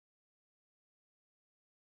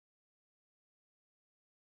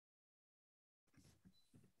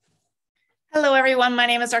Hello, everyone. My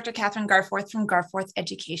name is Dr. Kathryn Garforth from Garforth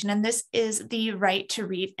Education, and this is the Right to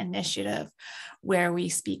Read initiative, where we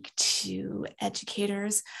speak to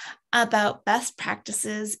educators about best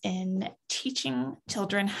practices in teaching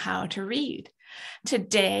children how to read.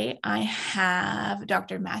 Today, I have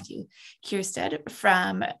Dr. Matthew Kierstead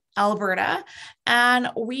from Alberta, and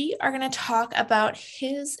we are going to talk about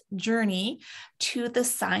his journey to the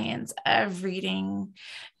science of reading.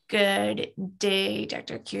 Good day,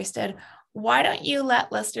 Dr. Kierstead. Why don't you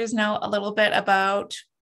let listeners know a little bit about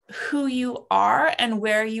who you are and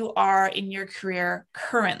where you are in your career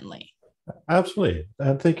currently? Absolutely.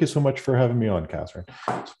 And thank you so much for having me on, Kathryn.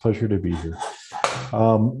 It's a pleasure to be here.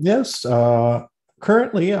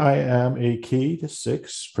 Currently I am a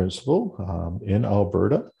K-6 principal in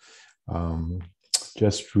Alberta. Um,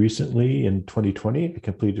 just recently in 2020, I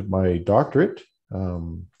completed my doctorate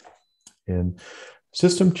in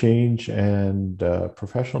system change and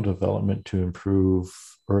professional development to improve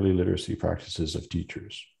early literacy practices of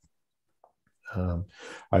teachers.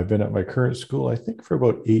 I've been at my current school, I think, for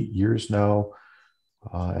about 8 years now.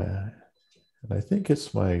 And I think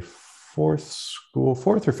it's my fourth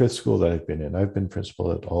or fifth school that I've been in. I've been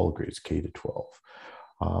principal at all grades K to 12.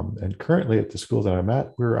 And currently at the school that I'm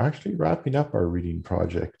at, we're actually wrapping up our reading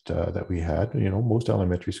project that we had. You know, most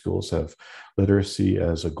elementary schools have literacy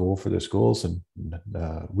as a goal for their schools, and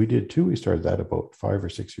we did too. We started that about 5 or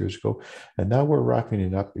 6 years ago, and now we're wrapping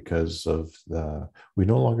it up because we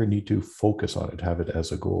no longer need to focus on it, have it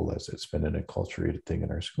as a goal, as it's been an enculturated thing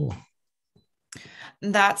in our school.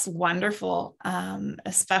 That's wonderful,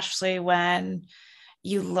 especially when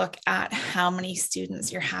you look at how many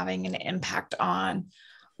students you're having an impact on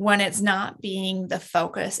when it's not being the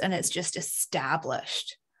focus and it's just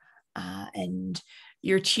established. And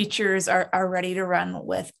your teachers are ready to run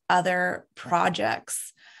with other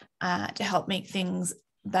projects to help make things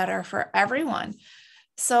better for everyone.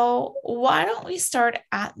 So why don't we start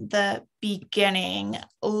at the beginning,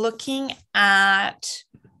 looking at,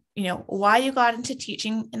 why you got into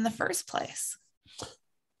teaching in the first place?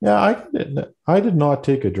 Yeah, I did not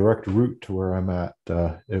take a direct route to where I'm at.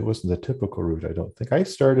 It wasn't the typical route, I don't think. I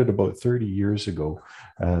started about 30 years ago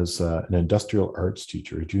as an industrial arts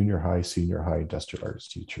teacher, a junior high, senior high industrial arts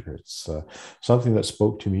teacher. It's something that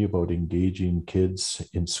spoke to me about engaging kids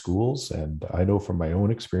in schools. And I know from my own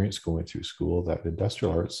experience going through school that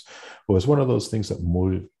industrial arts was one of those things that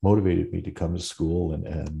motivated me to come to school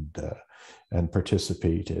and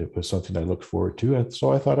participate. It was something I looked forward to. And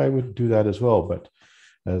so I thought I would do that as well. But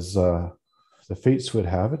as the fates would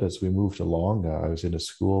have it, as we moved along, I was in a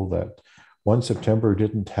school that one September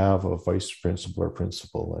didn't have a vice principal or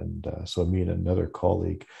principal. And so me and another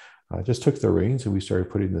colleague just took the reins and we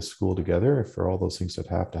started putting the school together for all those things that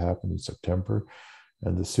have to happen in September.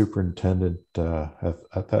 And the superintendent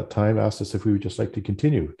at that time asked us if we would just like to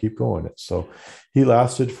keep going it. So he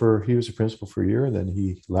was a principal for a year, and then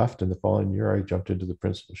he left. And the following year, I jumped into the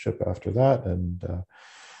principalship after that.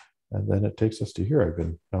 And then it takes us to here. I've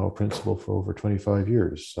been now a principal for over 25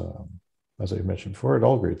 years, as I mentioned before, at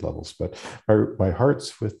all grade levels. But my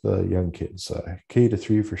heart's with the young kids, K to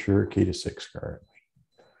 3 for sure, K to 6 currently.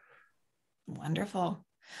 Wonderful.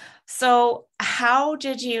 So how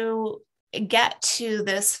did you get to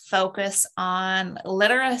this focus on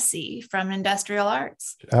literacy from industrial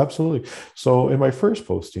arts? Absolutely. So in my first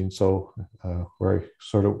posting, where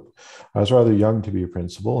I was rather young to be a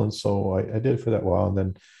principal, and so I did it for that while, and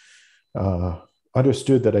then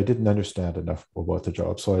understood that I didn't understand enough about the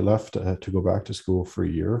job. So I left to go back to school for a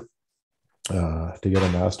year to get a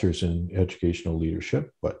master's in educational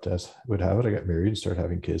leadership. But as would have it, I got married and started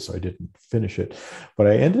having kids, so I didn't finish it. But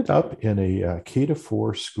I ended up in a K to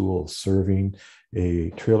 4 school serving a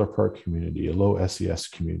trailer park community, a low SES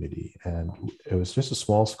community. And it was just a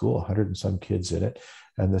small school, 100 and some kids in it.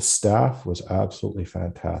 And the staff was absolutely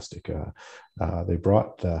fantastic.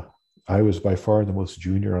 I was by far the most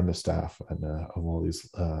junior on the staff and of all these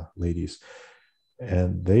ladies.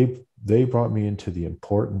 And they brought me into the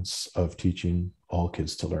importance of teaching all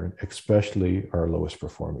kids to learn, especially our lowest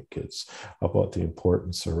performing kids, about the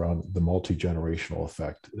importance around the multi-generational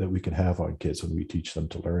effect that we can have on kids when we teach them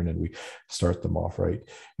to learn and we start them off right.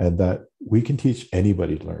 And that we can teach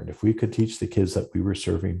anybody to learn. If we could teach the kids that we were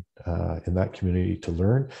serving in that community to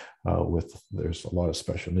learn, there's a lot of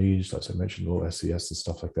special needs, as I mentioned, low SES and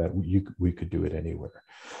stuff like that, we could do it anywhere.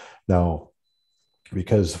 Now,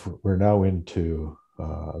 because we're now into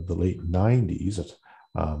the late 90s,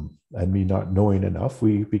 And me not knowing enough,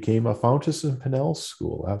 we became a Fountas and Pinnell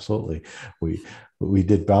school. Absolutely. We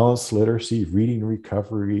did balanced literacy, reading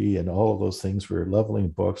recovery, and all of those things. We were leveling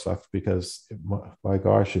books off because, my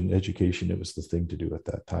gosh, in education, it was the thing to do at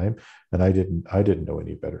that time. And I didn't know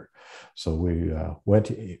any better. So we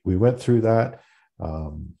went through that.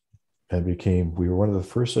 And we were one of the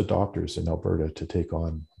first adopters in Alberta to take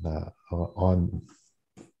on that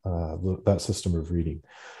system of reading.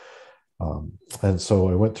 And so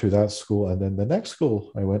I went through that school, and then the next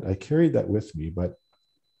school I carried that with me, but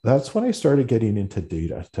that's when I started getting into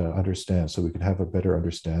data to understand, so we could have a better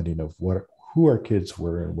understanding of who our kids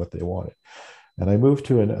were and what they wanted. And I moved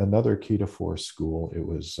to another K-4 school. It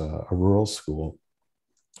was a rural school.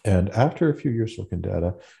 And after a few years looking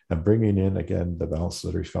data and bringing in, again, the balanced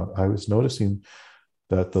literacy found, I was noticing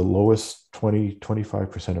that the lowest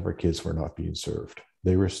 25% of our kids were not being served.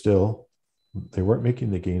 They weren't making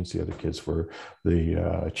the gains the other kids were.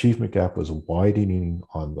 The achievement gap was widening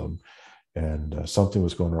on them, and something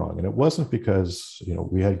was going wrong. And it wasn't because,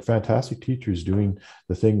 we had fantastic teachers doing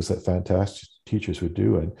the things that fantastic teachers would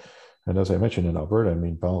do. And as I mentioned, in Alberta,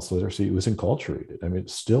 balanced literacy was enculturated.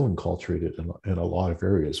 It's still enculturated in a lot of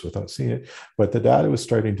areas without seeing it. But the data was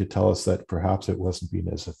starting to tell us that perhaps it wasn't being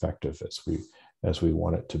as effective as we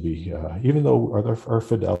want it to be, even though our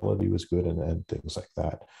fidelity was good and things like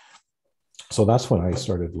that. So that's when I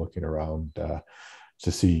started looking around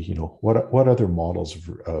to see, what other models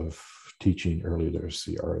of teaching early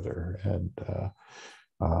literacy are there. And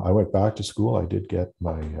I went back to school. I did get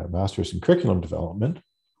my master's in curriculum development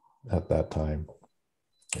at that time,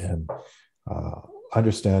 and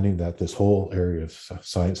understanding that this whole area of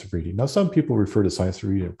science of reading. Now, some people refer to science of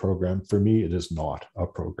reading a program. For me, it is not a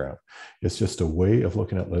program. It's just a way of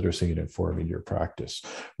looking at literacy and informing your practice,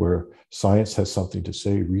 where science has something to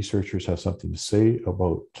say, researchers have something to say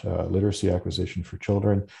about literacy acquisition for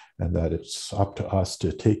children, and that it's up to us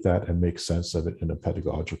to take that and make sense of it in a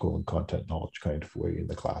pedagogical and content knowledge kind of way in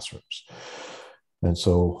the classrooms. And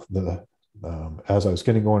so as I was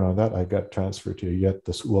getting going on that, I got transferred to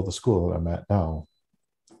the school that I'm at now,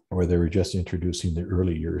 where they were just introducing the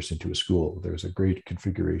early years into a school. There's a great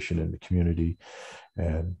configuration in the community.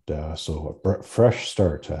 And so a fresh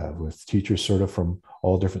start with teachers sort of from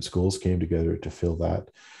all different schools came together to fill that.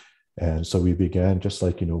 And so we began, just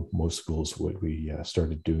like, most schools would, we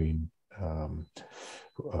started doing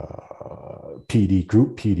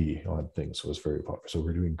group PD on things was very popular. So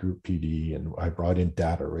we're doing group PD, and I brought in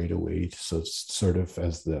data right away. So it's sort of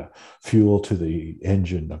as the fuel to the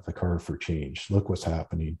engine of the car for change. Look what's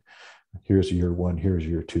happening. Here's year one, here's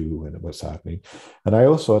year two, and what's happening. And I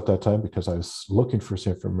also, at that time, because I was looking for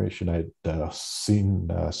some information, I'd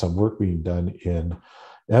seen some work being done in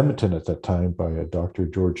Edmonton at that time by a Dr.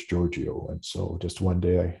 George Giorgio. And so just one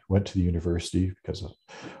day I went to the university because I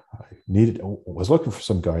was looking for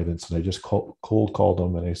some guidance, and I just cold called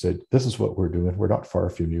them, and I said, this is what we're doing. We're not far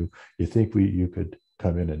from you. You think you could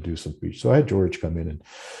come in and do some speech? So I had George come in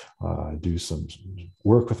and do some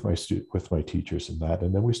work with my teachers and that.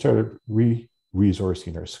 And then we started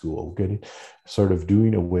resourcing our school,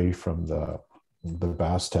 doing away from the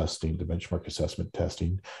BAS testing, the benchmark assessment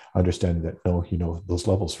testing, understanding that those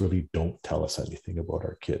levels really don't tell us anything about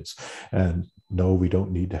our kids. And no, we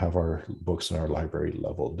don't need to have our books in our library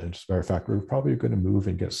leveled. And as a matter of fact, we're probably going to move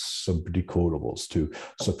and get some decodables to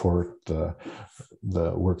support the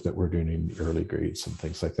work that we're doing in the early grades and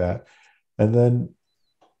things like that. And then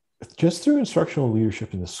just through instructional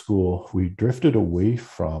leadership in the school, we drifted away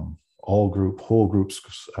from whole groups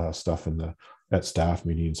stuff at staff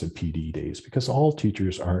meetings and PD days, because all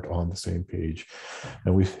teachers aren't on the same page.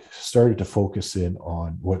 And we started to focus in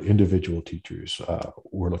on what individual teachers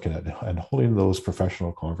were looking at, and holding those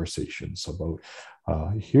professional conversations about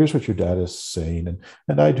here's what your data is saying.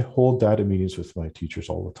 And I'd hold data meetings with my teachers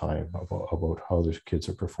all the time about how their kids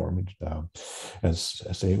are performing, and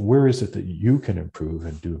saying, where is it that you can improve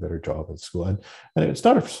and do a better job at school? And it's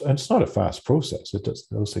not a fast process.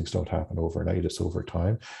 Those things don't happen overnight. It's over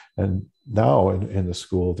time. And now in the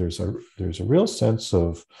school, there's a real sense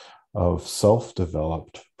of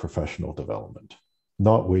self-developed professional development.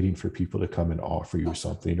 Not waiting for people to come and offer you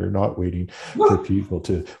something, or not waiting for people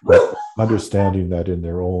but understanding that in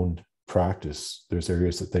their own practice, there's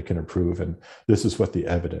areas that they can improve. And this is what the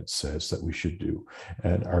evidence says that we should do.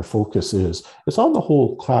 And our focus it's on the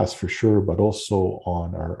whole class for sure, but also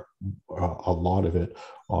on a lot of it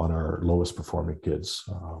on our lowest performing kids.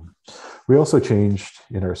 We also changed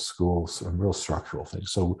in our school some real structural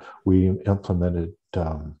things. So we implemented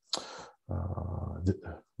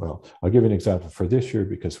well, I'll give you an example for this year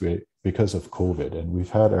because of COVID, and we've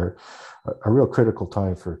had a real critical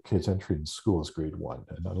time for kids entering school is grade 1,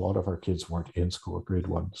 and a lot of our kids weren't in school at grade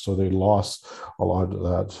 1, so they lost a lot of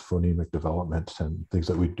that phonemic development and things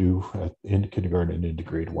that we do in kindergarten and into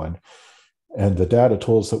grade 1. And the data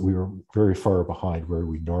told us that we were very far behind where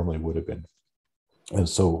we normally would have been. And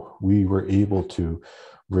so we were able to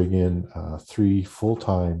bring in 3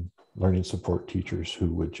 full-time learning support teachers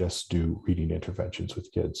who would just do reading interventions with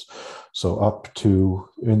kids. So up to,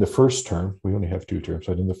 in the first term, we only have 2 terms,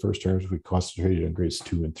 but in the first terms, we concentrated on grades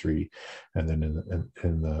 2 and 3. And then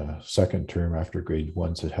in the second term, after grade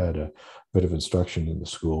 1s that had a bit of instruction in the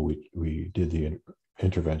school, we did the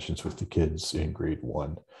interventions with the kids in grade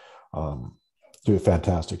 1. Do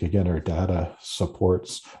fantastic. Again, our data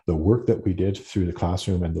supports the work that we did through the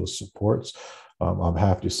classroom and those supports. I'm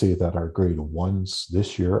happy to say that our grade 1s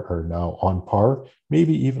this year are now on par,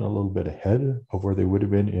 maybe even a little bit ahead of where they would have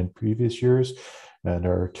been in previous years. And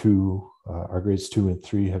our grades 2 and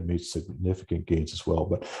 3 have made significant gains as well.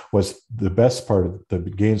 But what's the best part of the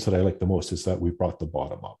gains that I like the most is that we brought the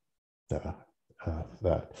bottom up.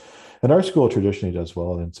 And our school traditionally does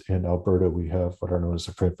well. In Alberta, we have what are known as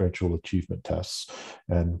the provincial achievement tests.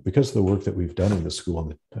 And because of the work that we've done in the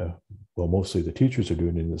school, and mostly the teachers are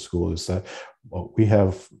doing in the school, is that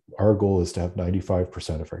our goal is to have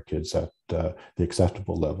 95% of our kids at the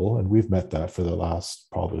acceptable level. And we've met that for the last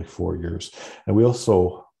probably 4 years. And we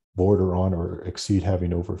also border on or exceed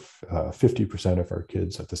having over 50% of our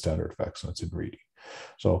kids at the standard of excellence in reading.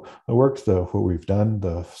 So what we've done,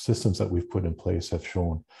 the systems that we've put in place have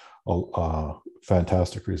shown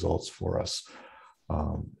fantastic results for us.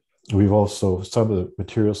 We've also, some of the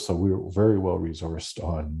materials, so we were very well resourced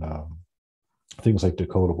on things like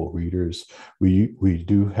decodable readers. We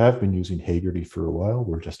have been using Haggerty for a while.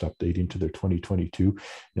 We're just updating to their 2022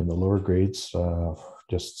 in the lower grades,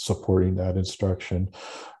 just supporting that instruction.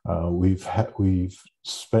 We've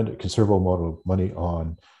spent a considerable amount of money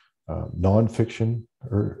on nonfiction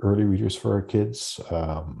early readers for our kids,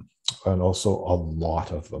 and also a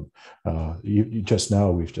lot of them. We've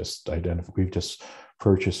just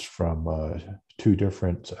purchased from 2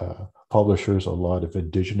 different publishers a lot of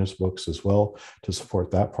Indigenous books as well to support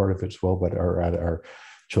that part of it as well, but at our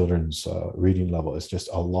children's reading level. It's just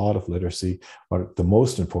a lot of literacy. But the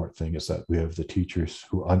most important thing is that we have the teachers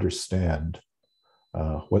who understand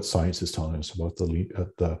what science is telling us about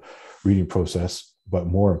the reading process, but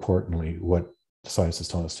more importantly, what science is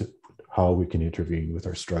telling us how we can intervene with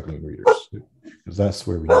our struggling readers, because that's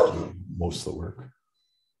where we need to do most of the work.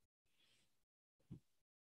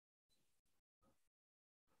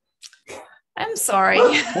 I'm sorry.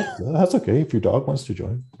 That's okay if your dog wants to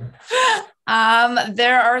join.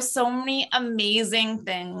 There are so many amazing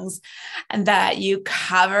things that you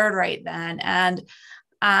covered right then. And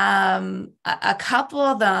a couple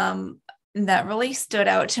of them that really stood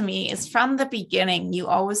out to me is from the beginning, you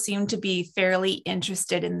always seem to be fairly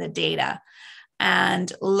interested in the data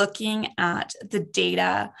and looking at the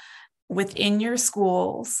data within your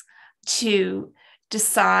schools to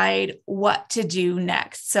decide what to do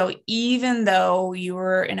next. So even though you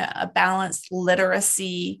were in a balanced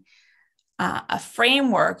literacy a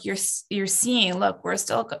framework, you're seeing, look, we're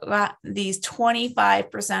still got these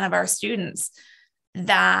 25% of our students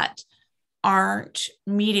that aren't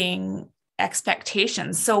meeting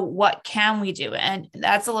expectations. So what can we do? And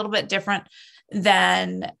that's a little bit different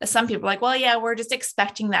than some people like, well, yeah, we're just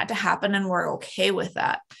expecting that to happen and we're okay with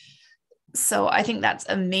that. So I think that's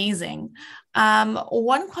amazing.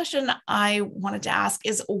 One question I wanted to ask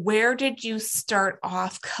is, where did you start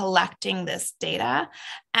off collecting this data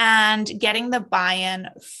and getting the buy-in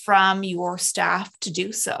from your staff to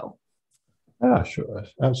do so? Yeah, sure.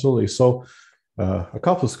 Absolutely. So a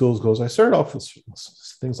couple of schools goes, I started off with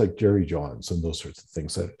things like Jerry Johns and those sorts of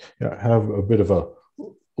things that have a bit of a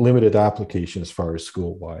limited application as far as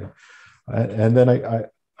school-wide. And then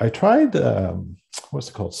I tried, what's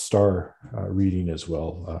it called, STAR reading as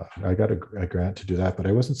well. I got a grant to do that, but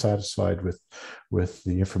I wasn't satisfied with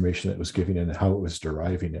the information that was giving and how it was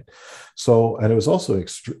deriving it. So, and it was also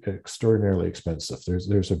extraordinarily expensive.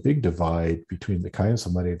 There's a big divide between the kinds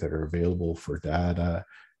of money that are available for data,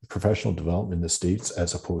 professional development in the States,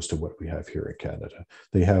 as opposed to what we have here in Canada.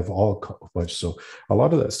 They have all much, so a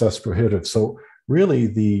lot of that stuff's prohibitive. So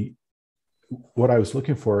really what I was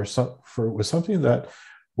looking for was something that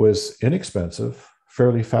was inexpensive,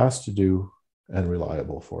 fairly fast to do, and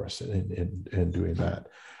reliable for us in doing that.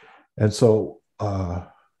 And so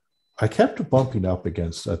I kept bumping up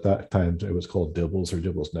against, at that time, it was called Dibbles or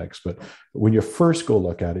Dibbles Next. But when you first go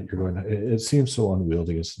look at it, you're going, it seems so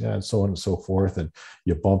unwieldy, and so on and so forth. And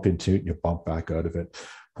you bump into it and you bump back out of it.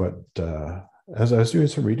 But as I was doing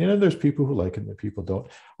some reading, and there's people who like it and people don't.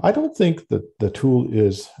 I don't think that the tool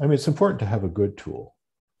is, I mean, it's important to have a good tool,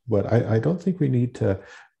 but I don't think we need to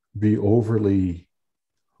be overly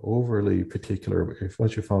particular if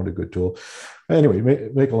once you found a good tool. Anyway,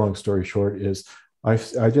 make a long story short is I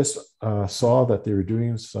just saw that they were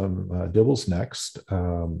doing some Dibbles Next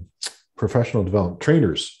professional development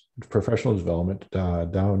trainers, professional development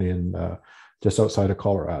down in just outside of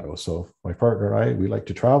Colorado. So my partner and I, we like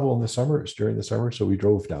to travel in the summer. It's during the summer, so we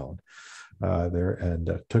drove down there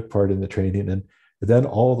and took part in the training. And then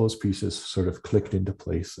all those pieces sort of clicked into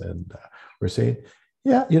place. And we're saying,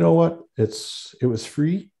 yeah, you know what? It was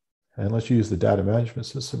free. And let's use the data management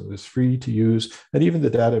system. It was free to use, and even the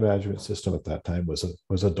data management system at that time was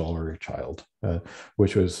 $1 a child,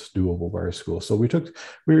 which was doable by our school. So we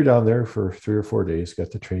were down there for 3 or 4 days, got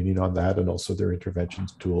the training on that, and also their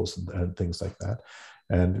interventions tools and things like that.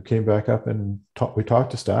 And came back up and we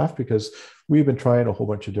talked to staff because we've been trying a whole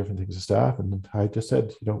bunch of different things to staff. And I just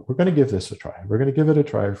said, we're going to give this a try. We're going to give it a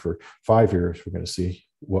try for 5 years. We're going to see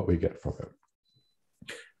what we get from it.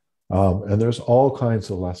 And there's all kinds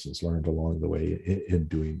of lessons learned along the way in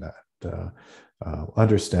doing that.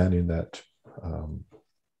 Understanding that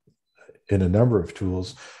in a number of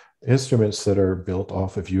tools, instruments that are built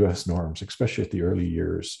off of US norms, especially at the early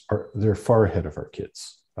years, they're far ahead of our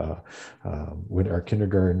kids. When our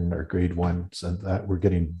kindergarten, our grade ones, and that we're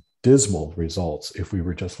getting dismal results if we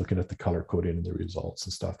were just looking at the color coding and the results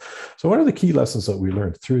and stuff. So one of the key lessons that we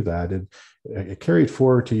learned through that, and it carried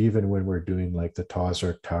forward to even when we're doing like the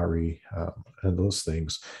TOSRC, TARI, and those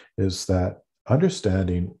things, is that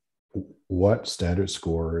understanding what standard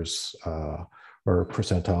scores or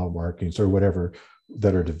percentile markings or whatever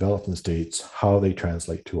that are developed in the States, how they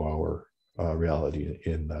translate to our reality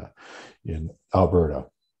in Alberta.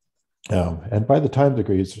 And by the time the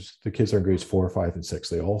kids are in grades 4, 5, and 6,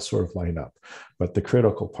 they all sort of line up. But the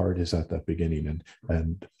critical part is at that beginning,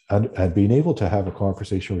 and being able to have a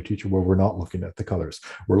conversation with a teacher where we're not looking at the colors,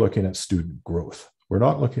 we're looking at student growth. We're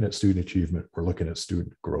not looking at student achievement, we're looking at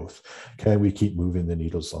student growth. Can we keep moving the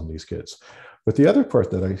needles on these kids? But the other part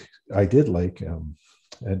that I did like, and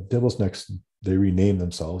Dibbles Next, they renamed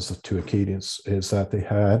themselves to Acadience, is that they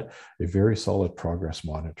had a very solid progress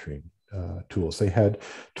monitoring tools. They had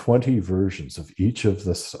 20 versions of each of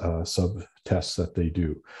the sub-tests that they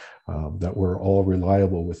do that were all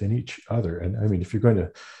reliable within each other. And I mean, if you're going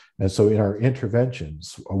to, and so in our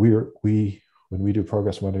interventions, when we do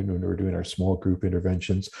progress monitoring, when we're doing our small group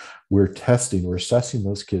interventions, we're assessing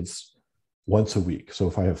those kids once a week. So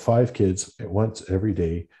if I have 5 kids, once every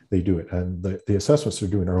day, they do it. And the assessments they're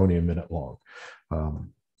doing are only a minute long.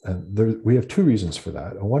 And we have 2 reasons for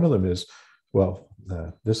that. And one of them is,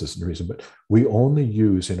 this isn't the reason, but we only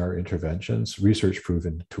use in our interventions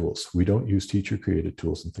research-proven tools. We don't use teacher-created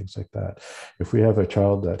tools and things like that. If we have a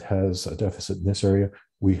child that has a deficit in this area,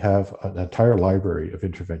 we have an entire library of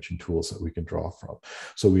intervention tools that we can draw from.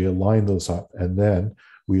 So we align those up, and then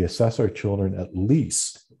we assess our children at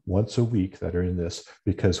least once a week that are in this,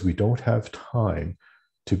 because we don't have time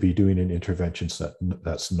to be doing an intervention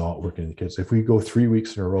that's not working in the kids. If we go 3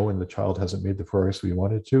 weeks in a row and the child hasn't made the progress we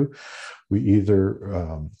wanted to, we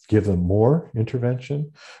either give them more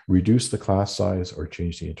intervention, reduce the class size, or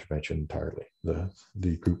change the intervention entirely,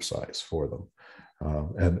 the group size for them.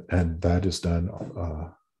 And that is done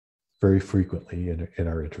very frequently in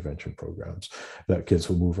our intervention programs, that kids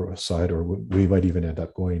will move aside, or we might even end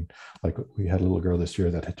up going, like we had a little girl this year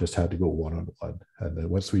that had just had to go one-on-one. And then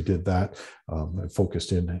once we did that, and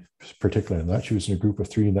focused in particularly on that, she was in a group of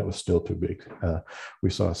 3 and that was still too big. We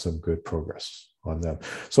saw some good progress on them.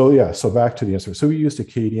 So yeah, so back to the answer. So we used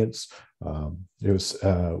Acadience.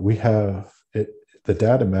 The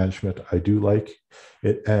data management, I do like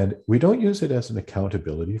it, and we don't use it as an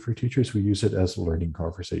accountability for teachers. We use it as a learning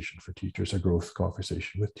conversation for teachers, a growth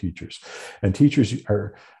conversation with teachers. And teachers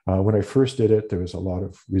are, when I first did it, there was a lot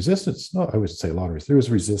of resistance. No, I wouldn't say a lot of, there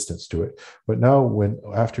was resistance to it. But now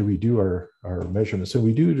after we do our measurements, and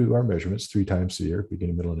we do our measurements 3 times a year,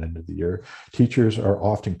 beginning, middle, and end of the year, teachers are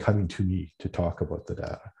often coming to me to talk about the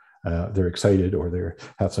data. They're excited, or they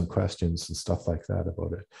have some questions and stuff like that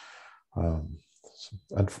about it.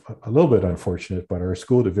 A little bit unfortunate, but our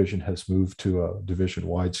school division has moved to a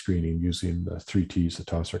division-wide screening using the 3 Ts, the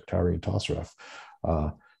TOSRC, TARI, and TOSRF.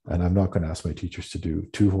 And I'm not going to ask my teachers to do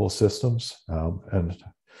 2 whole systems. And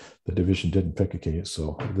the division didn't pick Acadience,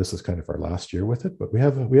 so this is kind of our last year with it. But we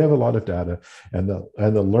have a lot of data, and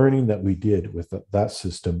the learning that we did with that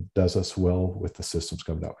system does us well with the systems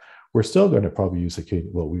coming out. We're still going to probably use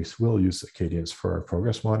Acadience. Well, we will use Acadience for our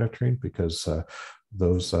progress monitoring, because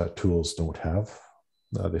those tools don't have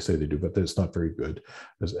They say they do, but it's not very good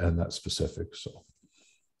and that specific. So.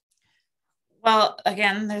 Well,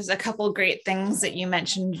 again, there's a couple great things that you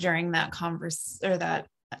mentioned during that that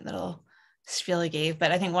little spiel you gave,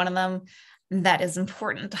 but I think one of them that is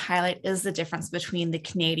important to highlight is the difference between the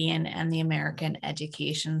Canadian and the American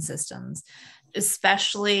education systems,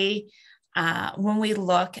 especially when we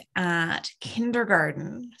look at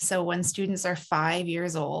kindergarten. So when students are 5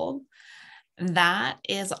 years old, that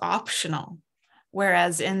is optional.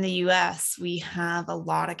 Whereas in the US, we have a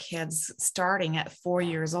lot of kids starting at 4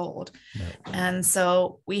 years old. Right. And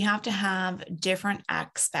so we have to have different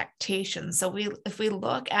expectations. So if we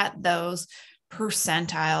look at those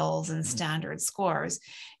percentiles and standard scores,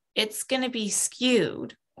 it's going to be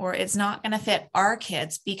skewed, or it's not going to fit our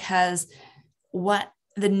kids, because what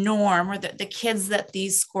the norm, or the kids that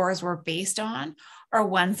these scores were based on, are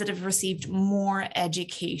ones that have received more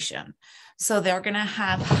education. So they're going to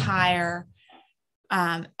have higher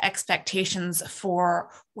expectations for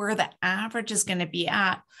where the average is going to be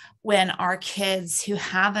at, when our kids who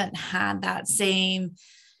haven't had that same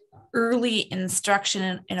early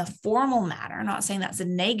instruction in a formal manner, not saying that's a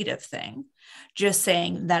negative thing, just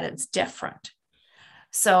saying that it's different.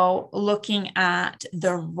 So looking at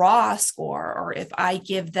the raw score, or if I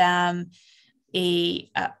give them a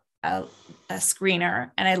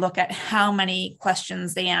screener and I look at how many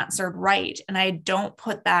questions they answered right, and I don't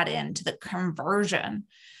put that into the conversion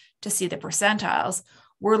to see the percentiles,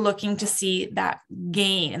 we're looking to see that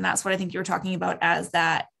gain. And that's what I think you're talking about as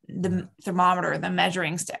the thermometer, the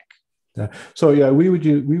measuring stick. Yeah. So yeah, we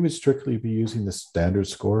would strictly be using the standard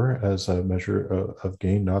score as a measure of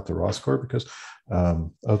gain, not the raw score, because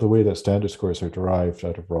of the way that standard scores are derived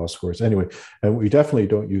out of raw scores. Anyway, and we definitely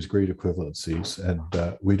don't use grade equivalencies, and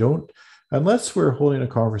we don't, unless we're holding a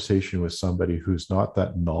conversation with somebody who's not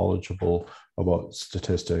that knowledgeable about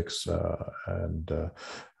statistics and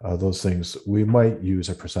those things. We might use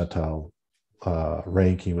a percentile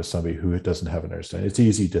ranking with somebody who doesn't have an understanding. It's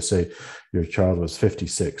easy to say your child was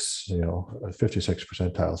 56, 56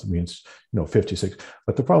 percentiles. It means, 56.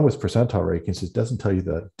 But the problem with percentile rankings is it doesn't tell you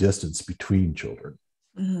the distance between children.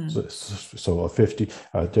 Mm-hmm. So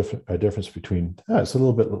a difference between, it's a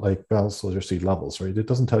little bit like balanced literacy levels, right? It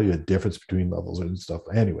doesn't tell you a difference between levels and stuff.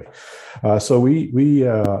 Anyway, so we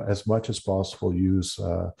as much as possible use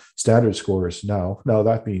standard scores now. Now,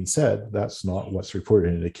 that being said, that's not what's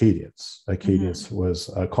reported in Acadians. Acadians mm-hmm. was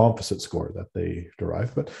a composite score that they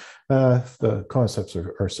derived, but the concepts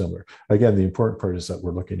are similar. Again, the important part is that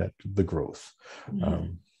we're looking at the growth.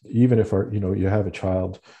 Mm-hmm. Even if you have a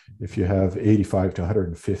child, if you have 85 to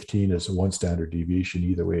 115 as one standard deviation,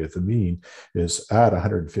 either way, if the mean is at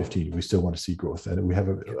 115, we still want to see growth. And we have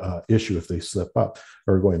an issue if they slip up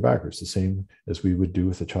or going backwards, the same as we would do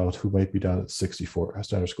with a child who might be down at 64, a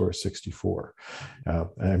standard score is 64.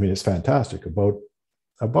 It's fantastic.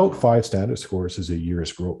 About 5 standard scores is a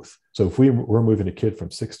year's growth. So if we're moving a kid from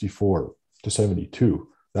 64 to 72,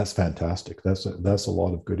 that's fantastic. That's a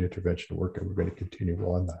lot of good intervention work, and we're going to continue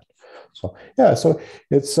on that. So yeah, so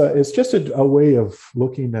it's just a way of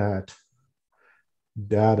looking at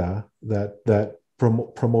data that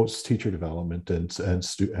promotes teacher development and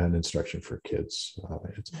instruction for kids.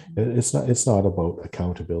 It's not about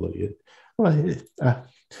accountability.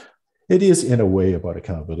 It is in a way about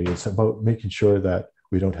accountability. It's about making sure that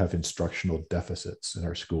we don't have instructional deficits in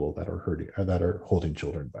our school that are holding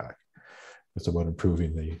children back. It's about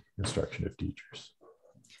improving the instruction of teachers.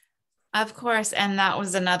 Of course. And that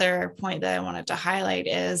was another point that I wanted to highlight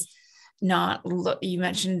is you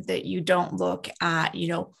mentioned that you don't look at,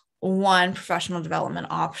 one professional development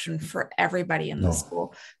option for everybody in the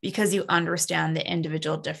school, because you understand the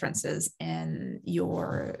individual differences in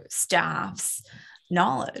your staff's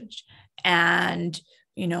knowledge and,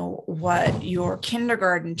 what your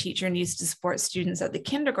kindergarten teacher needs to support students at the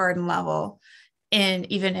kindergarten level. And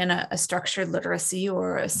even in a structured literacy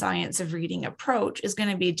or a science of reading approach is going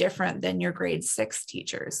to be different than your grade 6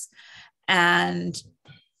 teachers. And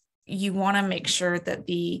you want to make sure that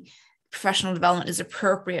the professional development is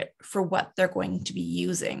appropriate for what they're going to be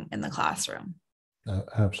using in the classroom.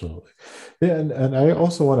 Absolutely. Yeah, and I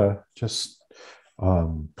also want to just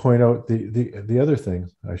point out the other thing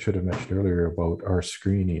I should have mentioned earlier about our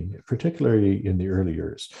screening, particularly in the early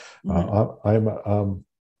years. Mm-hmm.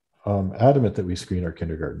 I'm adamant that we screen our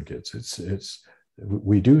kindergarten kids.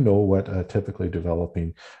 We do know what typically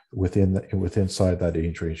developing inside that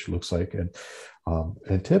age range looks like,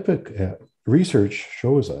 and typical research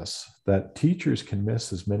shows us that teachers can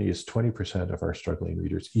miss as many as 20% of our struggling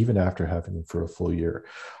readers even after having them for a full year.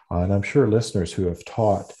 And I'm sure listeners who have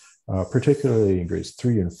taught particularly in grades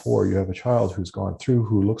 3 and 4, you have a child who's gone through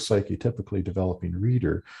who looks like a typically developing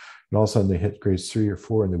reader. And all of a sudden they hit grades 3 or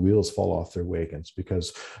 4 and the wheels fall off their wagons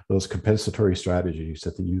because those compensatory strategies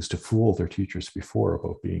that they used to fool their teachers before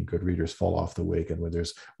about being good readers fall off the wagon when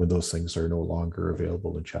those things are no longer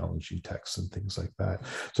available in challenging texts and things like that.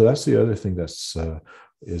 So that's the other thing that's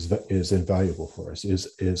is invaluable for us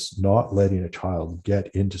is not letting a child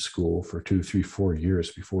get into school for 2, 3, 4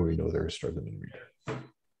 years before we know they're a struggling reader.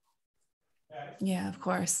 Yeah, of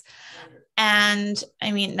course. And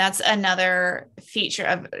I mean, that's another feature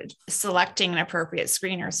of selecting an appropriate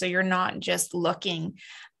screener. So you're not just looking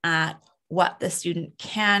at what the student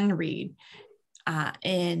can read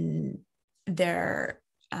in their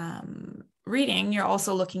reading, you're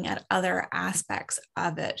also looking at other aspects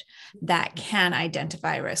of it that can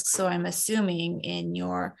identify risks. So I'm assuming in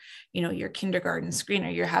your kindergarten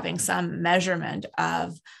screener, you're having some measurement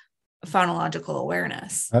of phonological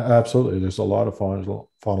awareness. Absolutely. There's a lot of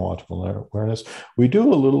phonological awareness. We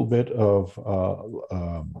do a little bit of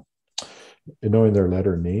knowing their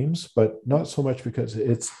letter names, but not so much because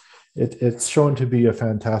it's shown to be a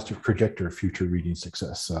fantastic predictor of future reading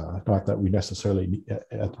success. Not that we necessarily at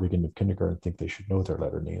the beginning of kindergarten think they should know their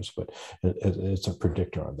letter names, but it's a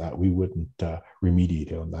predictor on that. We wouldn't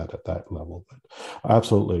remediate on that at that level, but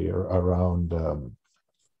absolutely around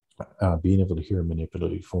being able to hear and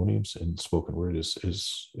manipulate phonemes in spoken word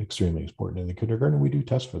is extremely important in the kindergarten. We do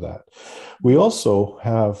test for that. We also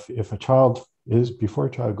have, before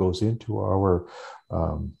a child goes into our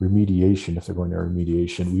remediation, if they're going to our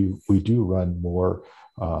remediation, we do run more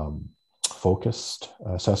focused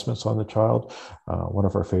assessments on the child. One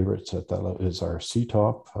of our favorites at that level is our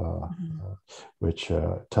CTOP, which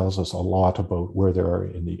tells us a lot about where they are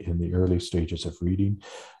in the early stages of reading,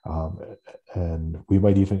 and we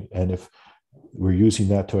might even, and if we're using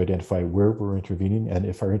that to identify where we're intervening, and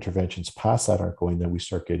if our interventions past that aren't going, then we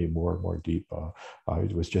start getting more and more deep. I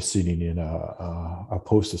was just sitting in a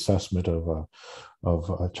post-assessment of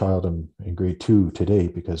a child in grade 2 today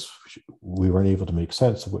because we weren't able to make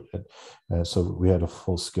sense of it. And so we had a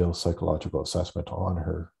full-scale psychological assessment on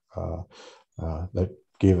her that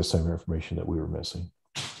gave us some information that we were missing.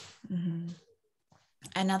 Mm-hmm.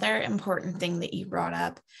 Another important thing that you brought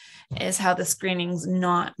up is how the screening's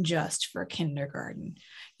not just for kindergarten.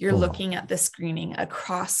 You're looking at the screening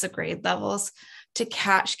across the grade levels to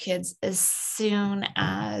catch kids as soon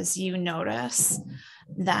as you notice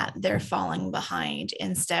that they're falling behind,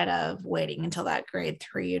 instead of waiting until that grade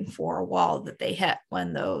 3 and 4 wall that they hit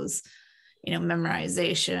when those,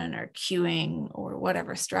 memorization or cueing or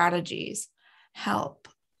whatever strategies help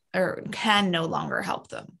or can no longer help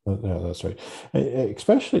them. Yeah, that's right.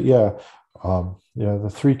 Especially, the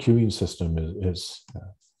 3 cueing system is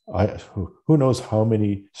who knows how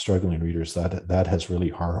many struggling readers that has really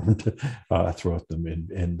harmed throughout them,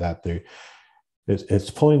 in that it's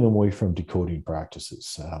pulling them away from decoding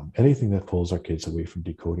practices. Anything that pulls our kids away from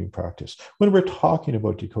decoding practice. When we're talking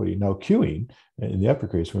about decoding, now cueing in the upper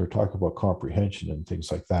grades, when we're talking about comprehension and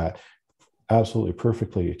things like that, absolutely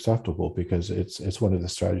perfectly acceptable because it's one of the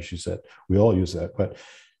strategies that we all use that. But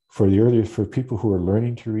for people who are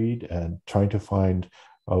learning to read and trying to find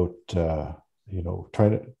out,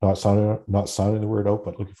 trying to not sounding the word out,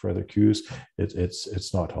 but looking for other cues,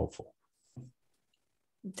 it's not helpful.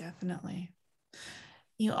 Definitely.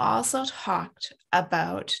 You also talked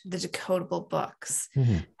about the decodable books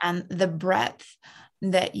and the breadth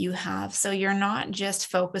that you have. So you're not just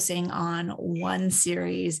focusing on one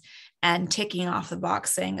series and ticking off the box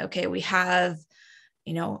saying, okay, we have,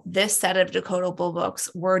 this set of decodable books,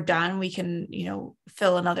 we're done. We can,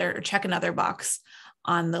 check another box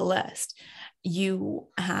on the list. You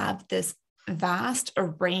have this vast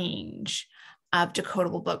range of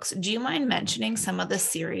decodable books. Do you mind mentioning some of the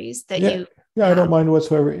series that you Yeah, I don't mind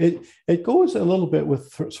whatsoever. It goes a little bit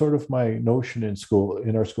with sort of my notion in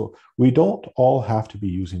our school. We don't all have to be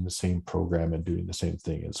using the same program and doing the same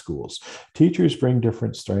thing in schools. Teachers bring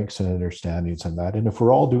different strengths and understandings on that. And if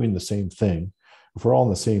we're all doing the same thing, if we're all on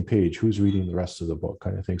the same page, who's reading the rest of the book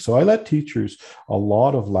kind of thing. So I let teachers a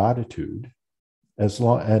lot of latitude and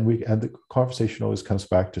the conversation always comes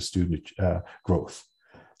back to student growth.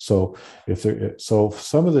 So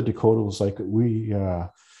some of the decodables, like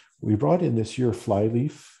we brought in this year,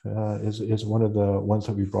 Flyleaf is one of the ones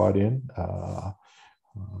that we brought in.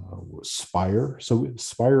 Spire. So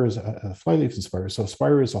Spire is Flyleaf and Spire. So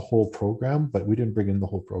Spire is a whole program, but we didn't bring in the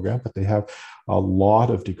whole program. But they have a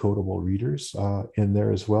lot of decodable readers in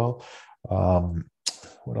there as well.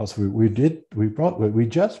 What else we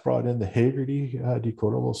just brought in the Haggerty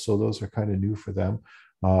decodable. So those are kind of new for them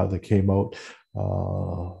that came out.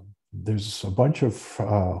 there's a bunch of,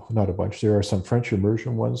 not a bunch, there are some French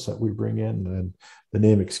immersion ones that we bring in, and the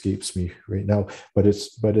name escapes me right now, but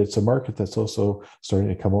it's a market that's also starting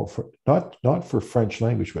to come out for not for French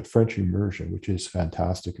language, but French immersion, which is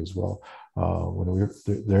fantastic as well.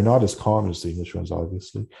 They're not as common as the English ones,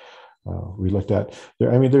 obviously. We looked at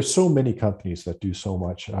there. I mean, there's so many companies that do so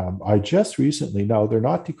much. I just recently, now they're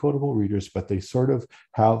not decodable readers, but they sort of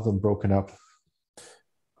have them broken up,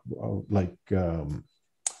 like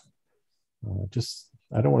just,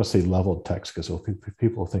 I don't want to say leveled text because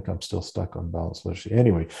people think I'm still stuck on balanced literacy.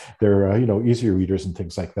 Anyway, they're easier readers and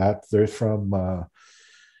things like that. They're from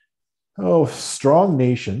Strong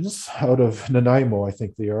Nations out of Nanaimo, I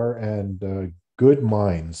think they are, and Good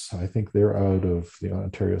Minds, I think they're out of the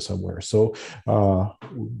Ontario somewhere. So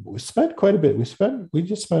we spent quite a bit. We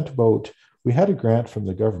had a grant from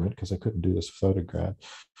the government because I couldn't do this without a grant.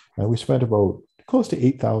 And we spent about close to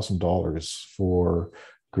 $8,000 for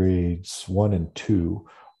grades 1 and 2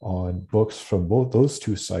 on books from both those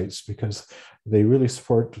two sites, because they really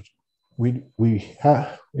support. We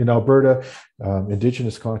have in Alberta,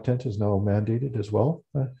 Indigenous content is now mandated as well,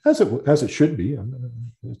 as it should be.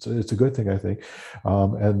 It's a good thing, I think.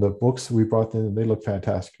 And the books we brought in, they look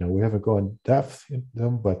fantastic. We haven't gone depth in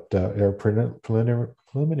them, but our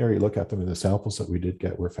preliminary look at them and the samples that we did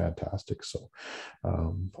get were fantastic. So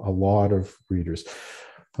a lot of readers.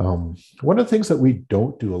 One of the things that we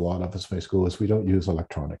don't do a lot of at my school is we don't use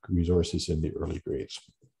electronic resources in the early grades,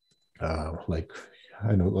 like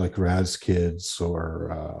Raz Kids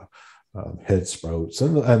or Head Sprouts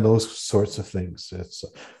and those sorts of things.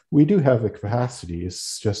 We do have the capacity.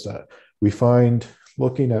 It's just we find,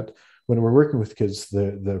 looking at when we're working with kids,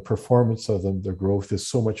 the performance of them, their growth is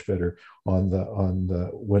so much better on the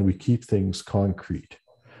when we keep things concrete.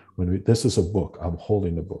 This is a book, I'm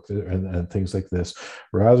holding the book, and things like this,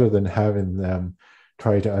 rather than having them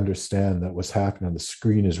try to understand that what's happening on the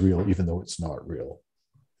screen is real, even though it's not real.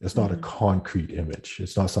 It's not a concrete image.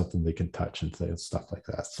 It's not something they can touch and stuff like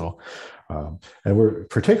that. So, and we're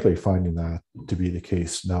particularly finding that to be the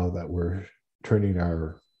case now that we're turning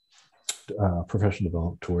our professional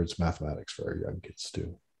development towards mathematics for our young kids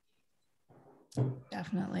too.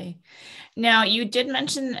 Definitely. Now, you did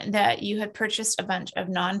mention that you had purchased a bunch of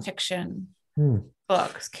nonfiction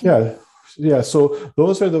books. Yeah. So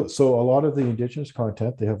those are so a lot of the Indigenous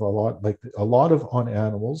content, they have a lot of on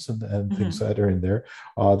animals and things that are in there.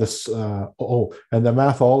 And the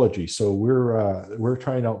mathology. So we're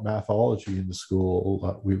trying out mathology in the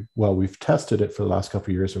school. We've tested it for the last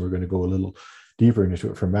couple of years, and we're going to go a little deeper into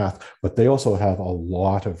it for math, but they also have a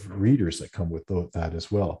lot of readers that come with that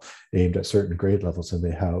as well, aimed at certain grade levels, and they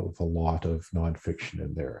have a lot of nonfiction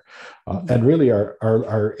in there. And really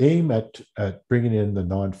our aim at bringing in the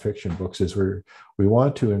nonfiction books is we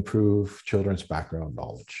want to improve children's background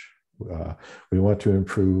knowledge. We want to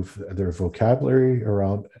improve their vocabulary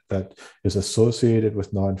around that is associated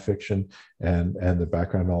with nonfiction and the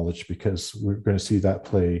background knowledge, because we're going to see that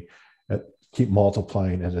keep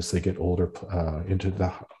multiplying, and as they get older, into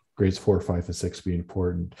the grades 4, 5, and 6 be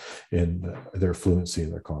important in their fluency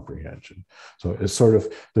and their comprehension. So it's sort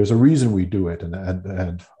of, there's a reason we do it, and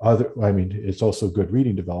it's also good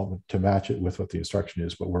reading development to match it with what the instruction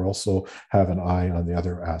is, but we're also have an eye on the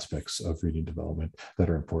other aspects of reading development that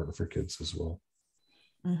are important for kids as well.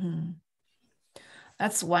 Mm-hmm.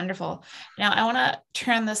 That's wonderful. Now, I want to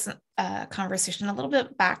turn this conversation a little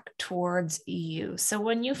bit back towards you. So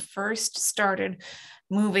when you first started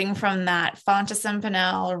moving from that Fontes and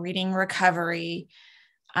Pinnell reading recovery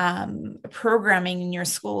programming in your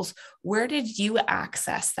schools, where did you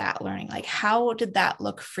access that learning? Like, how did that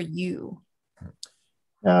look for you?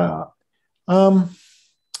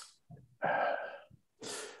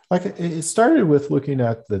 It started with looking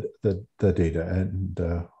at the data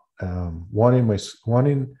and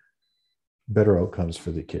wanting better outcomes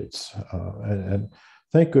for the kids, and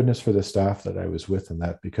thank goodness for the staff that I was with in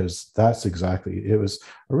that, because that's exactly, it was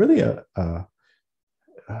really a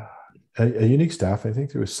unique staff. I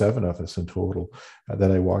think there was 7 of us in total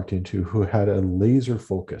that I walked into who had a laser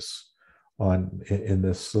focus in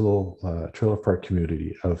this little trailer park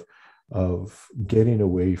community of getting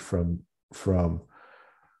away from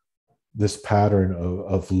this pattern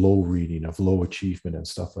of low reading, of low achievement and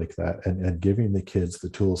stuff like that, and giving the kids the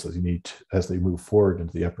tools that they need as they move forward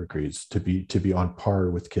into the upper grades to be on par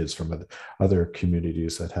with kids from other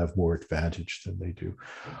communities that have more advantage than they do.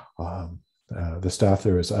 The staff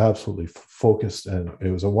there is absolutely focused, and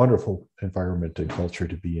it was a wonderful environment and culture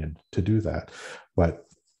to be in to do that. But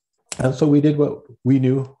And so we did what we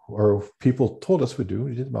knew or people told us would do.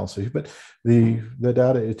 We did the mouse, but the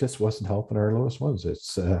data, it just wasn't helping our lowest ones.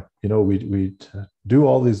 It's, we'd do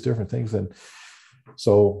all these different things. And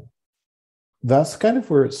so that's kind of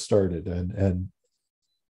where it started. And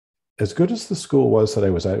as good as the school was that I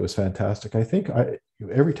was at, it was fantastic. I think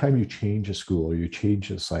every time you change a school or you change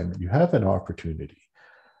an assignment, you have an opportunity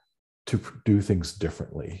to do things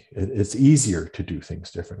differently. It's easier to do things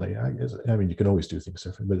differently. I mean, you can always do things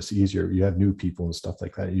different, but it's easier. You have new people and stuff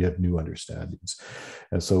like that. You have new understandings.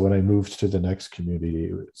 And so when I moved to the next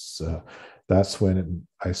community, that's when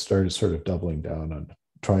I started sort of doubling down on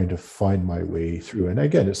trying to find my way through. And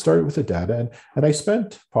again, it started with the data, and I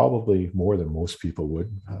spent probably more than most people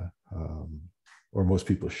would, or most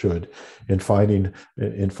people should, in finding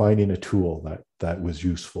a tool that was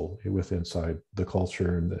useful inside the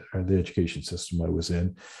culture and the education system I was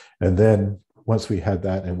in. And then once we had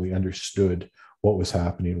that and we understood what was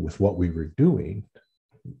happening with what we were doing,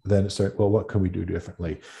 then it started, well, what can we do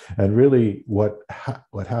differently? And really what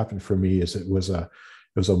happened for me is it was a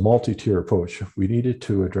multi-tier approach. We needed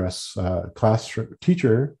to address classroom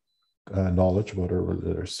teacher knowledge about early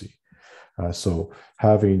literacy. So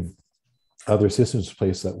having other systems in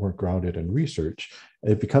place that weren't grounded in research,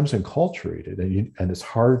 it becomes enculturated, and it's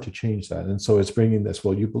hard to change that. And so it's bringing this,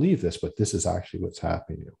 well, you believe this, but this is actually what's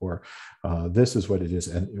happening, or this is what it is,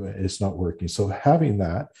 and it's not working. So having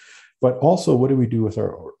that, but also what do we do with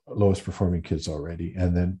our lowest performing kids already?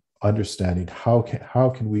 And then understanding how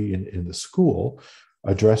can we in the school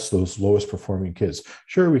address those lowest performing kids.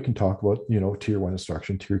 Sure, we can talk about, tier 1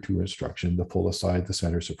 instruction, tier 2 instruction, the pull aside, the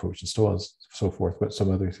centers approach, and so on and so forth, but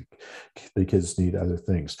some other the kids need other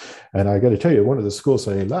things. And I got to tell you, one of the schools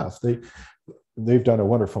that I left, they've done a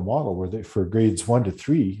wonderful model where for grades 1 to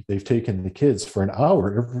 3, they've taken the kids for an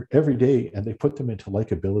hour every day, and they put them into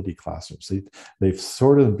likability classrooms. They've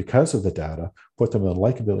sorted them because of the data, put them in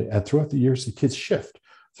likability, and throughout the years, the kids shift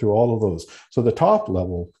through all of those. So the top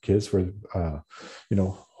level kids were,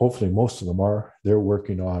 hopefully most of them they're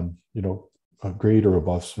working on, a grade or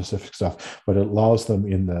above specific stuff, but it allows them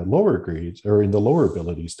in the lower grades or in the lower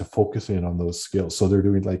abilities to focus in on those skills. So they're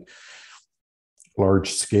doing like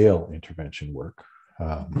large scale intervention work,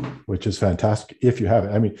 which is fantastic if you have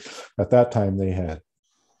it. I mean, at that time they had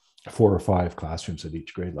 4 or 5 classrooms at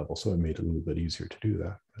each grade level, so it made it a little bit easier to do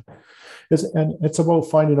that. It's about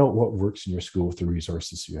finding out what works in your school with the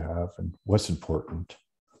resources you have and what's important.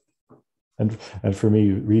 And for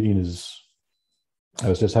me, reading is, I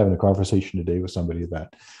was just having a conversation today with somebody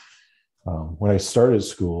that when I started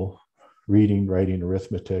school, reading, writing,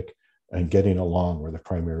 arithmetic, and getting along were the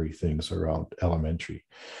primary things around elementary.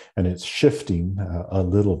 And it's shifting a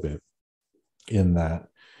little bit in that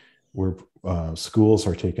where schools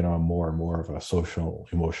are taking on more and more of a social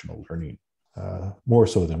emotional learning, more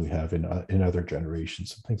so than we have in other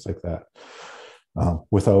generations and things like that,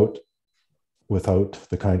 without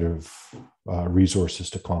the kind of resources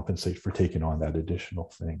to compensate for taking on that additional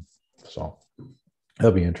thing. So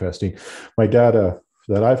that'll be interesting. My data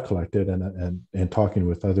that I've collected and talking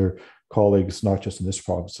with other colleagues, not just in this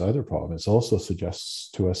province, other provinces, also suggests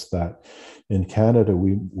to us that in Canada,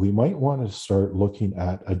 we might want to start looking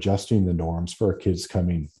at adjusting the norms for our kids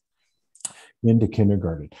coming into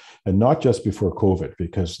kindergarten, and not just before COVID,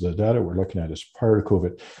 because the data we're looking at is prior to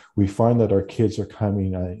COVID. We find that our kids are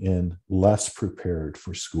coming in less prepared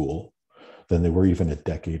for school than they were even a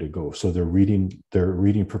decade ago. So their reading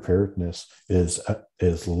preparedness is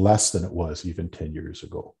less than it was even 10 years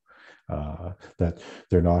ago. That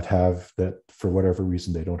they're not have that, for whatever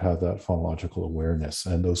reason, they don't have that phonological awareness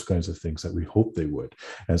and those kinds of things that we hope they would.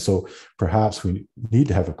 And so perhaps we need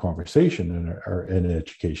to have a conversation in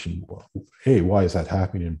education. Well, A, why is that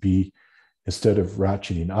happening? And B, instead of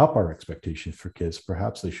ratcheting up our expectations for kids,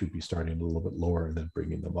 perhaps they should be starting a little bit lower and then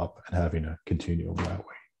bringing them up and having a continuum that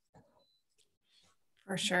way.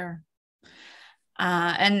 For sure.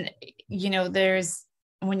 And,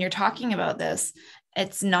 when you're talking about this,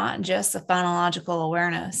 it's not just the phonological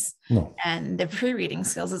awareness and the pre-reading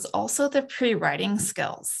skills, it's also the pre-writing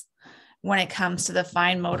skills when it comes to the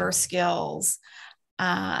fine motor skills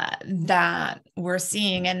that we're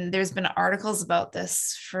seeing. And there's been articles about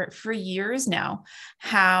this for years now,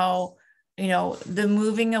 how, the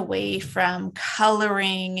moving away from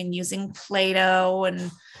coloring and using Play-Doh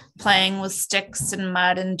and playing with sticks and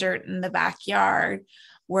mud and dirt in the backyard,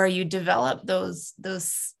 where you develop those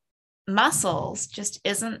muscles, just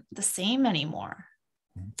isn't the same anymore.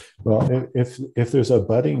 Well, if there's a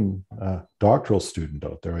budding doctoral student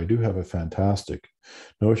out there, I do have a fantastic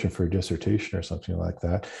notion for a dissertation or something like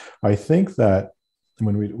that. I think that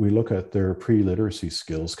when we look at their pre-literacy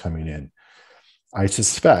skills coming in, I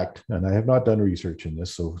suspect, and I have not done research in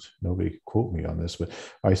this, so nobody quote me on this, but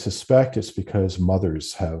I suspect it's because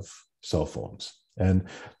mothers have cell phones, and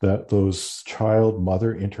that those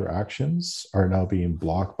child-mother interactions are now being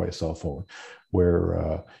blocked by a cell phone,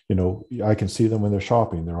 where I can see them when they're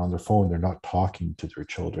shopping, they're on their phone, they're not talking to their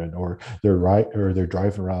children, or they're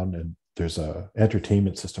driving around and there's a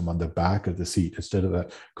entertainment system on the back of the seat instead of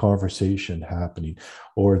that conversation happening.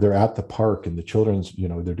 Or they're at the park and the children's,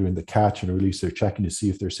 they're doing the catch and release, they're checking to see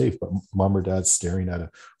if they're safe, but mom or dad's staring at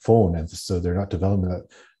a phone, and so they're not developing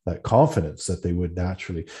that confidence that they would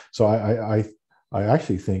naturally. So I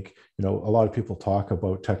actually think, a lot of people talk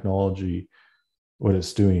about technology, what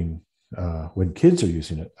it's doing when kids are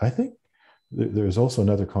using it. I think there's also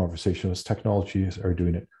another conversation as technologies are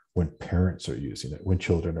doing it when parents are using it, when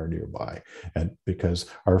children are nearby. And because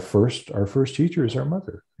our first teacher is our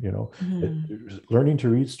mother, learning to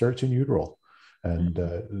read starts in utero, and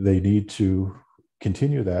they need to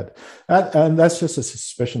continue that. And that's just a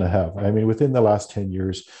suspicion I have. I mean, within the last 10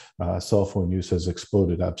 years, cell phone use has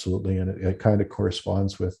exploded, absolutely. And it kind of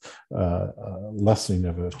corresponds with lessening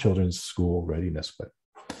of a children's school readiness. But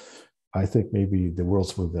I think maybe the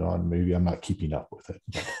world's moving on. Maybe I'm not keeping up with it.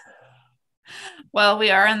 Well, we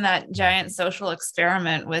are in that giant social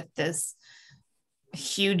experiment with this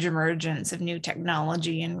huge emergence of new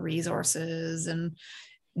technology and resources and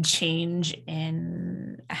change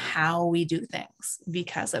in how we do things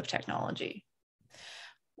because of technology.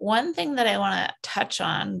 One thing that I want to touch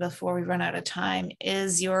on before we run out of time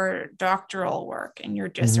is your doctoral work and your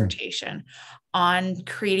dissertation on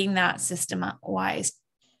creating that system-wise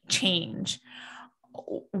change.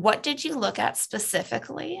 What did you look at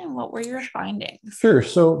specifically, and what were your findings? Sure.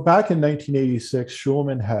 So back in 1986,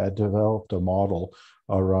 Schulman had developed a model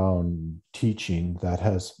around teaching that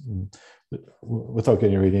has, without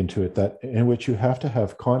getting right into it, that in which you have to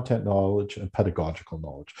have content knowledge and pedagogical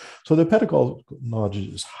knowledge. So the pedagogical knowledge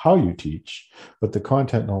is how you teach, but the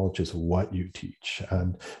content knowledge is what you teach.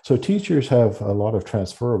 And so teachers have a lot of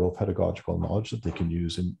transferable pedagogical knowledge that they can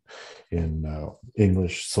use in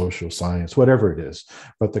English, social science, whatever it is.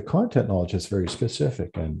 But the content knowledge is very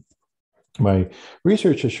specific. And my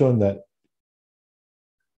research has shown that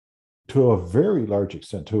to a very large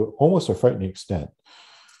extent, to almost a frightening extent,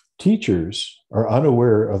 teachers are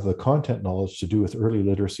unaware of the content knowledge to do with early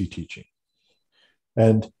literacy teaching.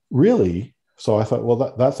 And really, so I thought,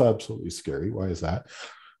 well, that's absolutely scary. Why is that?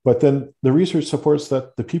 But then the research supports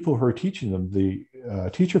that the people who are teaching them, the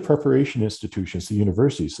teacher preparation institutions, the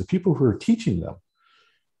universities, the people who are teaching them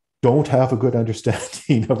don't have a good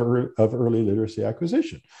understanding of early literacy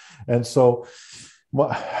acquisition. And so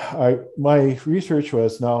my research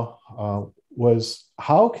was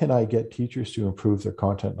how can I get teachers to improve their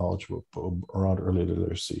content knowledge around early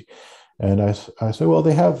literacy? And I said, well,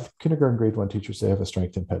 they have kindergarten grade 1 teachers, they have a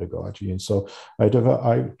strength in pedagogy. And so I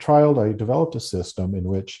developed a system in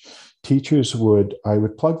which I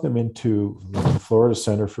would plug them into the Florida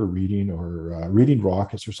Center for Reading or Reading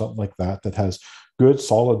Rockets or something like that has good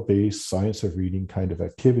solid base science of reading kind of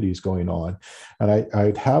activities going on. And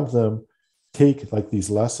I'd have them take like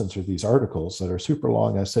these lessons or these articles that are super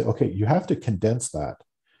long. I say, okay, you have to condense that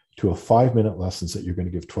to a 5-minute lessons that you're going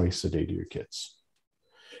to give twice a day to your kids.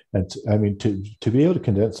 And I mean, to be able to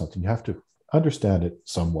condense something, you have to understand it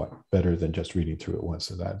somewhat better than just reading through it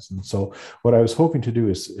once. And so what I was hoping to do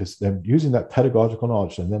is them using that pedagogical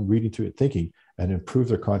knowledge and then reading through it, thinking, and improve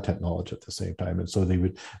their content knowledge at the same time. And so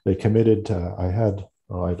they committed, I had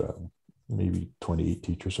maybe 28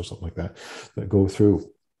 teachers or something like that go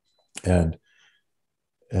through. And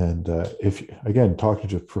if, again, talking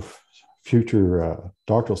to future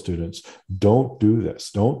doctoral students, don't do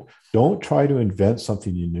this. Don't try to invent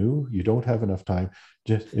something new. You don't have enough time.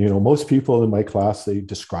 Just, most people in my class, they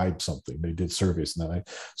described something. They did surveys, and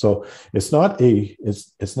so it's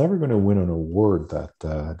never going to win an award,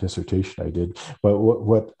 that dissertation I did. But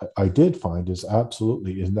what I did find is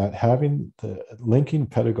absolutely in that having the linking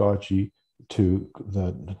pedagogy to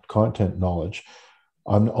the content knowledge,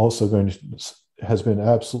 I'm also going to has been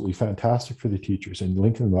absolutely fantastic for the teachers and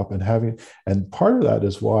linking them up and part of that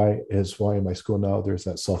is why in my school now there's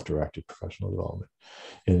that self-directed professional development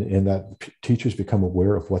in that teachers become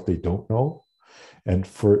aware of what they don't know, and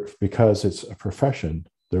because it's a profession,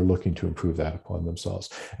 they're looking to improve that upon themselves.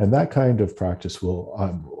 And that kind of practice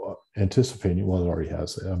I'm anticipating, well, it already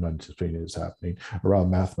has, I'm anticipating it's happening around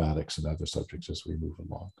mathematics and other subjects as we move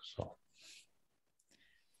along. So.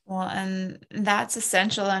 Well, and that's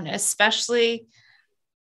essential. And especially,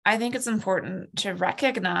 I think it's important to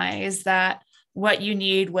recognize that what you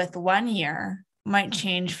need with 1 year might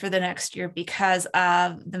change for the next year because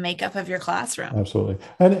of the makeup of your classroom. Absolutely.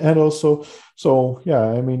 And also, so yeah,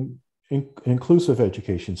 I mean, inclusive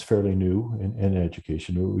education is fairly new in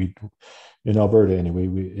education. We in Alberta anyway,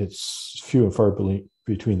 it's few and far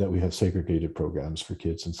between that we have segregated programs for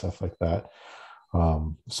kids and stuff like that.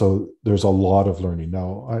 So there's a lot of learning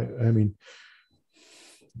now. I mean,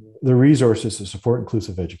 the resources to support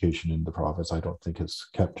inclusive education in the province, I don't think has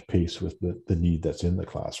kept pace with the need that's in the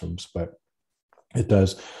classrooms, but it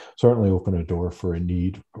does certainly open a door for a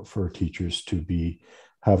need for teachers to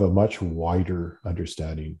have a much wider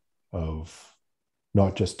understanding of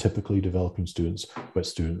not just typically developing students, but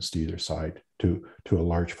students to either side to a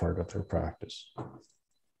large part of their practice.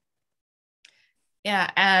 Yeah,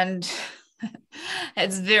 and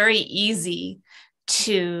it's very easy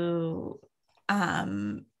to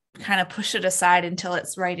kind of push it aside until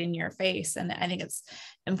it's right in your face. And I think it's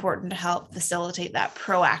important to help facilitate that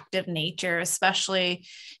proactive nature, especially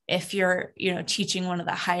if you're, teaching one of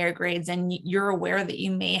the higher grades and you're aware that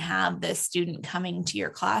you may have this student coming to your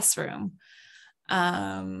classroom.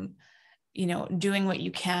 Doing what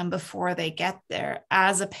you can before they get there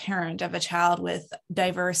as a parent of a child with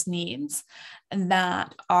diverse needs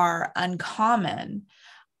that are uncommon,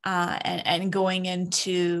 and going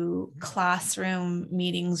into classroom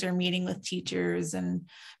meetings or meeting with teachers and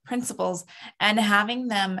principals and having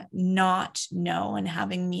them not know and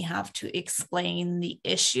having me have to explain the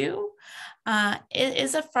issue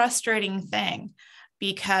is a frustrating thing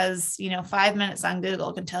because, 5 minutes on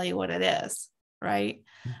Google can tell you what it is, right?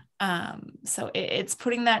 So it's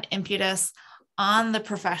putting that impetus on the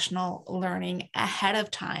professional learning ahead of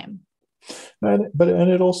time. And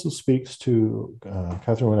it also speaks to,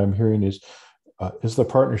 Kathryn, what I'm hearing is the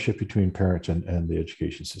partnership between parents and the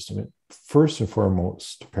education system. First and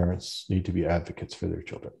foremost, parents need to be advocates for their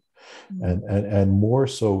children, and more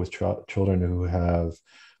so with children who have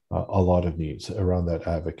a lot of needs around that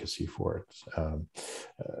advocacy for it.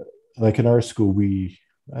 Like in our school,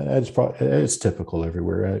 it's typical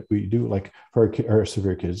everywhere. We do, like for our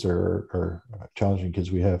severe kids or challenging kids,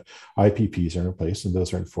 we have IPPs are in place and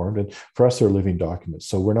those are informed. And for us, they're living documents.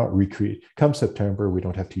 So we're not come September, we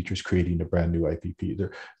don't have teachers creating a brand new IPP.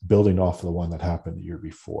 They're building off the one that happened the year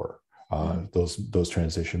before. Those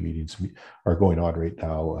transition meetings are going on right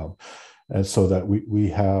now. And so that we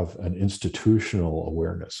have an institutional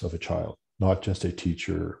awareness of a child, not just a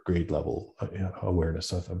teacher grade level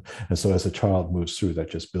awareness of them. And so as a child moves through, that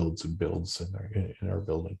just builds and builds in our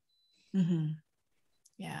building. Mm-hmm.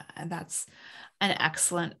 Yeah, and that's an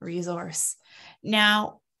excellent resource.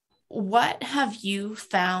 Now, what have you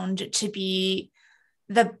found to be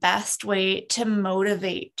the best way to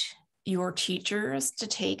motivate your teachers to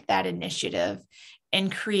take that initiative in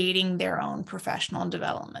creating their own professional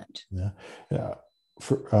development? Yeah.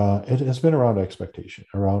 It has been around expectation,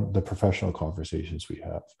 around the professional conversations we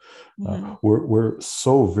have. We're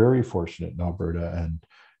so very fortunate in Alberta,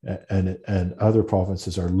 and other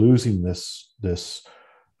provinces are losing this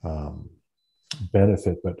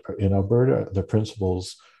benefit. But in Alberta, the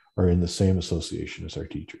principals are in the same association as our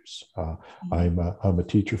teachers. I'm a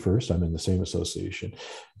teacher first. I'm in the same association,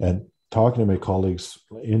 and talking to my colleagues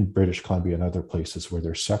in British Columbia and other places where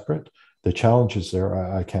they're separate, the challenges there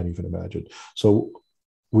I can't even imagine. So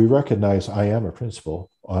we recognize I am a principal.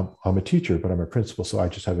 I'm a teacher, but I'm a principal, so I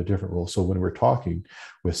just have a different role. So when we're talking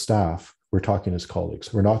with staff, we're talking as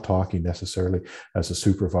colleagues. We're not talking necessarily as a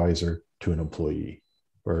supervisor to an employee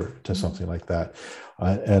or to something like that.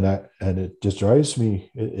 And it just drives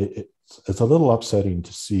me. It's a little upsetting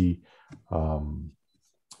to see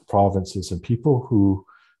provinces and people who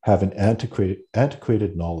have an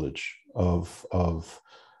antiquated knowledge of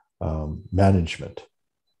management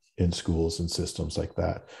in schools and systems like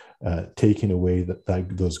that, taking away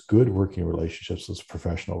those good working relationships, those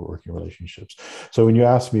professional working relationships. So when you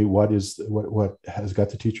ask me what has got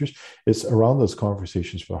the teachers, it's around those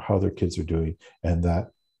conversations about how their kids are doing, and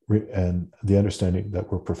the understanding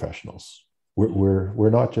that we're professionals. We're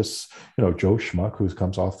not just Joe Schmuck who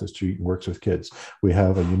comes off the street and works with kids. We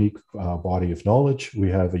have a unique body of knowledge. We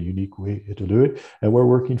have a unique way to do it, and we're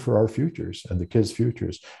working for our futures and the kids'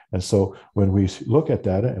 futures. And so when we look at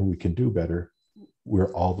data and we can do better,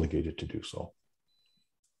 we're obligated to do so.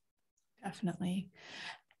 Definitely.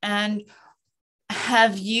 And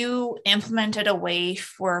have you implemented a way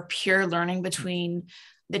for peer learning between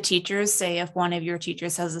the teachers? Say if one of your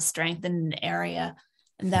teachers has a strength in an area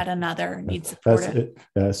that another needs support.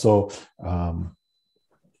 So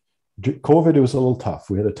COVID, it was a little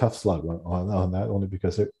tough. We had a tough slug on that, only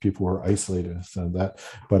because people were isolated and that.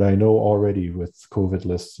 But I know already with COVID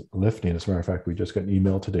lifting, as a matter of fact, we just got an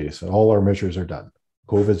email today. So all our measures are done.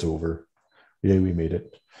 COVID's over. Yay, we made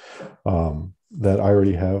it. That I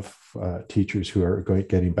already have teachers who are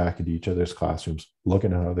getting back into each other's classrooms,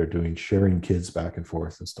 looking at how they're doing, sharing kids back and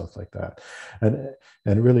forth and stuff like that.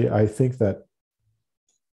 And really, I think that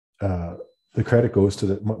the credit goes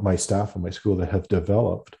to my staff and my school that have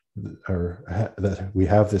developed, or that we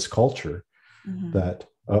have this culture that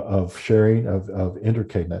of sharing, of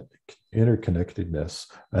interconnectedness,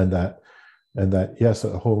 and that yes, a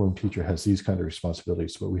homeroom teacher has these kind of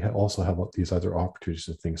responsibilities, but we also have these other opportunities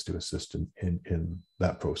and things to assist in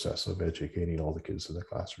that process of educating all the kids in the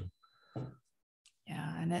classroom.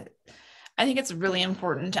 Yeah, and I think it's really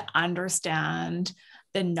important to understand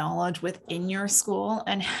the knowledge within your school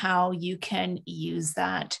and how you can use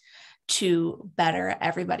that to better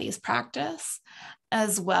everybody's practice,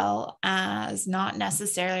 as well as not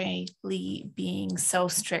necessarily being so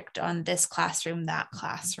strict on this classroom, that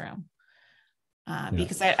classroom.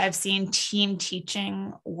 Because I've seen team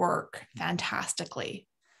teaching work fantastically.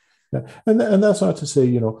 Yeah. And that's not to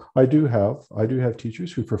say, I do have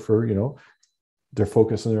teachers who prefer, they're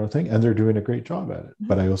focused on their own thing and they're doing a great job at it.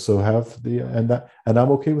 But I also have and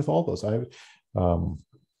I'm okay with all those.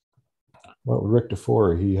 Rick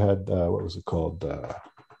DeFore, he had, what was it called?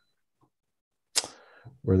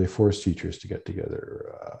 Where they forced teachers to get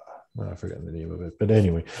together. I forget the name of it, but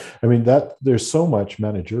anyway, I mean, that there's so much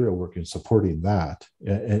managerial work in supporting that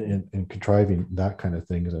and contriving that kind of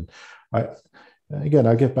things. And I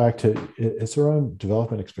get back to it's around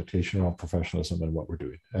development expectation around professionalism and what we're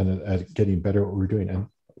doing, and at getting better at what we're doing. And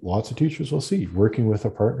lots of teachers will see working with a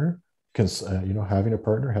partner, having a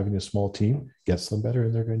partner, having a small team gets them better,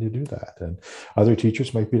 and they're going to do that. And other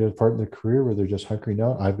teachers might be at a part in their career where they're just hunkering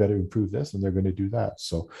down. I've got to improve this, and they're going to do that.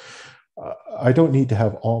 So I don't need to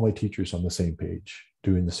have all my teachers on the same page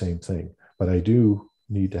doing the same thing, but I do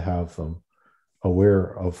need to have them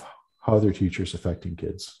aware of how their teachers affecting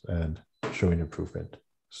kids and showing improvement,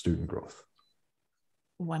 student growth.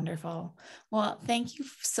 Wonderful. Well, thank you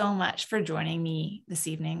so much for joining me this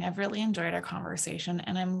evening. I've really enjoyed our conversation,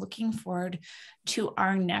 and I'm looking forward to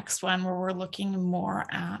our next one where we're looking more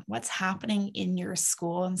at what's happening in your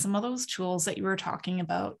school and some of those tools that you were talking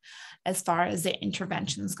about as far as the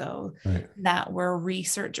interventions go, right, that were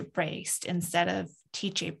research-based instead of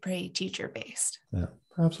teacher-based. Yeah,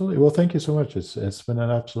 absolutely. Well, thank you so much. It's been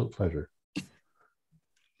an absolute pleasure.